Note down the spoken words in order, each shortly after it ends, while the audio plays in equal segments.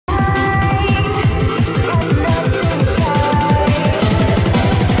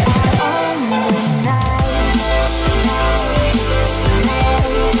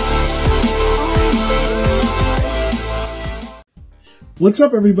What's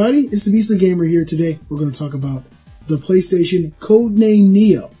up, everybody? It's the Beastly Gamer here. Today, we're going to talk about the PlayStation Codenamed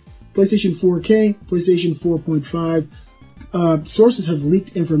Neo. PlayStation 4K, PlayStation 4.5. Sources have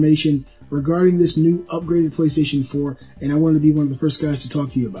leaked information regarding this new upgraded PlayStation 4, and I wanted to be one of the first guys to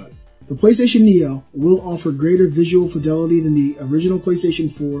talk to you about it. The PlayStation Neo will offer greater visual fidelity than the original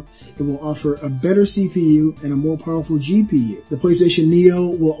PlayStation 4. It will offer a better CPU and a more powerful GPU. The PlayStation Neo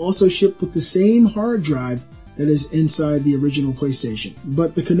will also ship with the same hard drive that is inside the original PlayStation.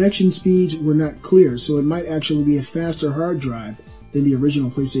 But the connection speeds were not clear, so it might actually be a faster hard drive than the original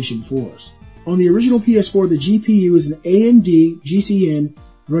PlayStation 4s. On the original PS4, the GPU is an AMD GCN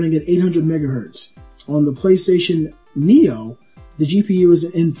running at 800 MHz. On the PlayStation Neo, the GPU is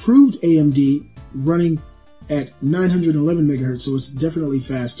an improved AMD running at 911 MHz, so it's definitely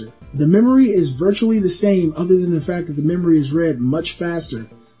faster. The memory is virtually the same, other than the fact that the memory is read much faster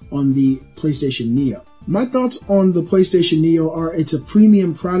on the PlayStation Neo. My thoughts on the PlayStation Neo are it's a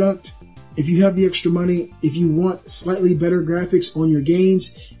premium product. If you have the extra money, if you want slightly better graphics on your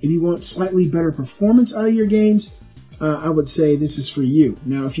games, if you want slightly better performance out of your games, I would say this is for you.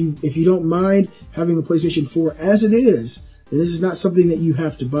 Now, if you don't mind having the PlayStation 4 as it is, then this is not something that you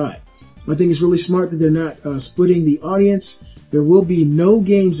have to buy. I think it's really smart that they're not splitting the audience. There will be no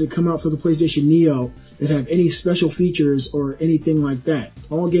games that come out for the PlayStation Neo that have any special features or anything like that.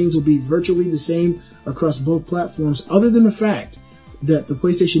 All games will be virtually the same across both platforms, other than the fact that the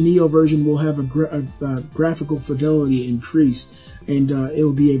PlayStation Neo version will have a graphical fidelity increase, and it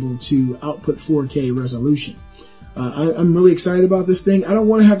will be able to output 4K resolution. I'm really excited about this thing. I don't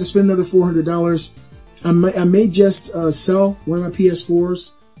want to have to spend another $400. I may just sell one of my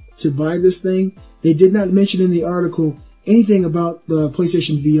PS4s to buy this thing. They did not mention in the article anything about the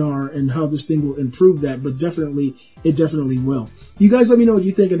PlayStation VR and how this thing will improve that, but it definitely will. You guys let me know what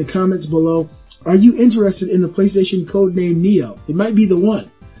you think in the comments below. Are you interested in the PlayStation Codenamed Neo? It might be the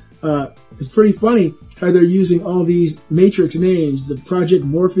one. It's pretty funny how they're using all these Matrix names, the Project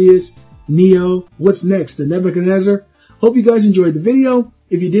Morpheus, Neo, what's next, the Nebuchadnezzar. Hope you guys enjoyed the video.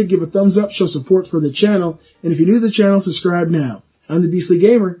 If you did, give a thumbs up, show support for the channel. And if you're new to the channel, subscribe now. I'm the Beastly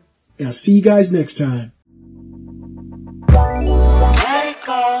Gamer, and I'll see you guys next time.